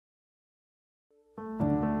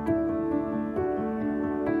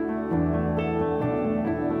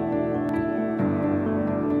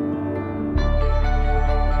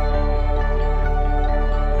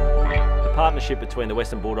partnership between the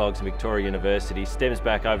Western Bulldogs and Victoria University stems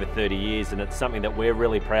back over 30 years, and it's something that we're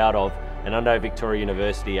really proud of, and I know Victoria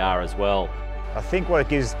University are as well. I think what it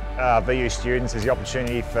gives VU students is the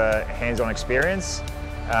opportunity for hands-on experience.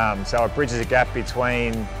 So it bridges a gap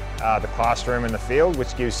between the classroom and the field,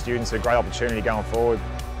 which gives students a great opportunity going forward.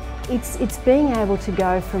 It's being able to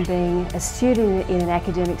go from being a student in an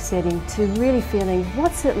academic setting to really feeling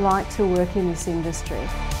what's it like to work in this industry.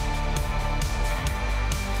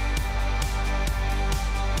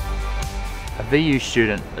 A VU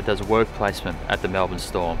student that does a work placement at the Melbourne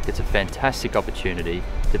Storm gets a fantastic opportunity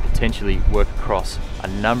to potentially work across a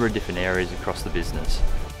number of different areas across the business.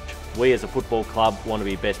 We as a football club want to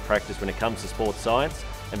be best practice when it comes to sports science,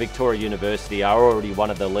 and Victoria University are already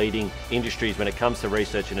one of the leading industries when it comes to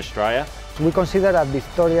research in Australia. We consider that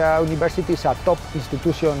Victoria University is a top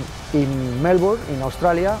institution in Melbourne, in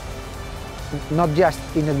Australia, not just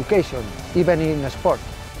in education, even in sport.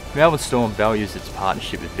 Melbourne Storm values its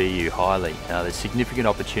partnership with VU highly. There's significant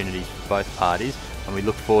opportunities for both parties, and we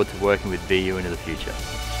look forward to working with VU into the future.